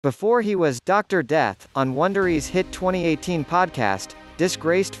Before he was Dr. Death on Wondery's hit 2018 podcast,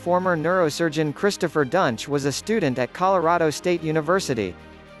 disgraced former neurosurgeon Christopher Duntsch was a student at Colorado State University.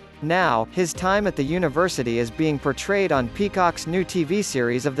 Now, his time at the university is being portrayed on Peacock's new TV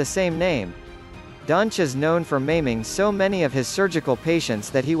series of the same name. Duntsch is known for maiming so many of his surgical patients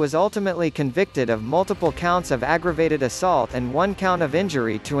that he was ultimately convicted of multiple counts of aggravated assault and 1 count of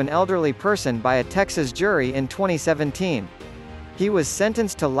injury to an elderly person by a Texas jury in 2017. He was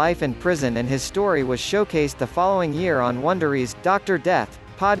sentenced to life in prison, and his story was showcased the following year on Wondery's Dr. Death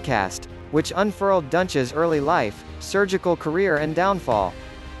podcast, which unfurled Duntsch's early life, surgical career and downfall.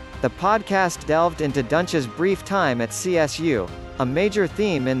 The podcast delved into Duntsch's brief time at CSU, a major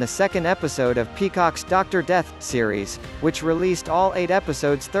theme in the second episode of Peacock's Dr. Death series, which released all 8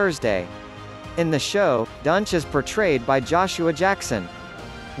 episodes Thursday. In the show, Duntsch is portrayed by Joshua Jackson.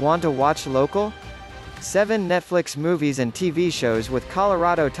 Want to watch local? 7 Netflix movies and TV shows with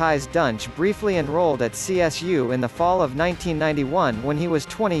Colorado ties. Duntsch briefly enrolled at CSU in the fall of 1991 when he was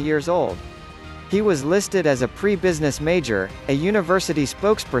 20 years old. He was listed as a pre-business major, a university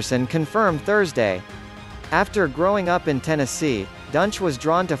spokesperson confirmed Thursday. After growing up in Tennessee, Duntsch was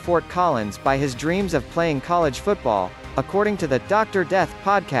drawn to Fort Collins by his dreams of playing college football, according to the Dr. Death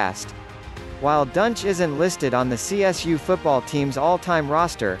podcast. While Duntsch isn't listed on the CSU football team's all-time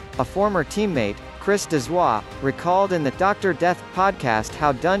roster, a former teammate, Chris Desjois, recalled in the Dr. Death podcast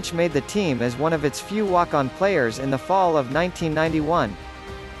how Duntsch made the team as one of its few walk-on players in the fall of 1991.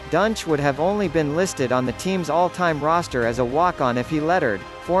 Duntsch would have only been listed on the team's all-time roster as a walk-on if he lettered,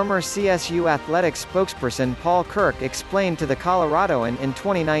 former CSU athletics spokesperson Paul Kirk explained to the Coloradoan in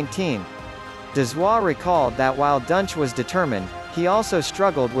 2019. Desjois recalled that while Duntsch was determined, he also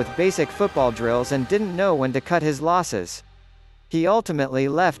struggled with basic football drills and didn't know when to cut his losses. He ultimately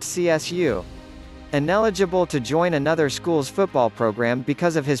left CSU. Ineligible to join another school's football program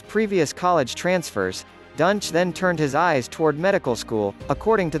because of his previous college transfers, Duntsch then turned his eyes toward medical school,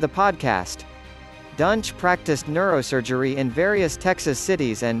 according to the podcast. Duntsch practiced neurosurgery in various Texas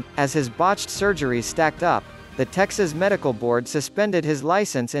cities and, as his botched surgeries stacked up, the Texas Medical Board suspended his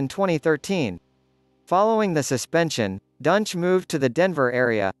license in 2013. Following the suspension, Duntsch moved to the Denver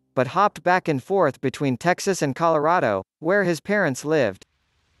area, but hopped back and forth between Texas and Colorado, where his parents lived.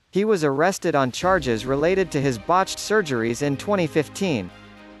 He was arrested on charges related to his botched surgeries in 2015.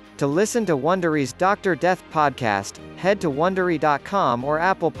 To listen to Wondery's Dr. Death podcast, head to Wondery.com or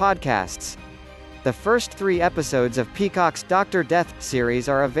Apple Podcasts. The first 3 episodes of Peacock's Dr. Death series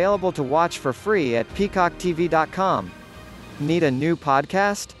are available to watch for free at peacocktv.com. Need a new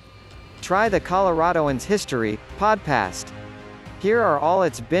podcast? Try the Coloradoans History Podcast. Here are all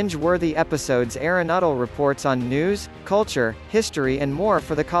its binge-worthy episodes. Erin Uttle reports on news, culture, history and more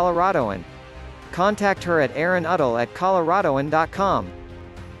for the Coloradoan. Contact her at erinuttle@coloradoan.com.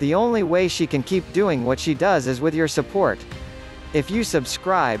 The only way she can keep doing what she does is with your support. If you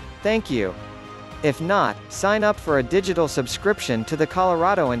subscribe, thank you. If not, sign up for a digital subscription to the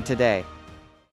Coloradoan today.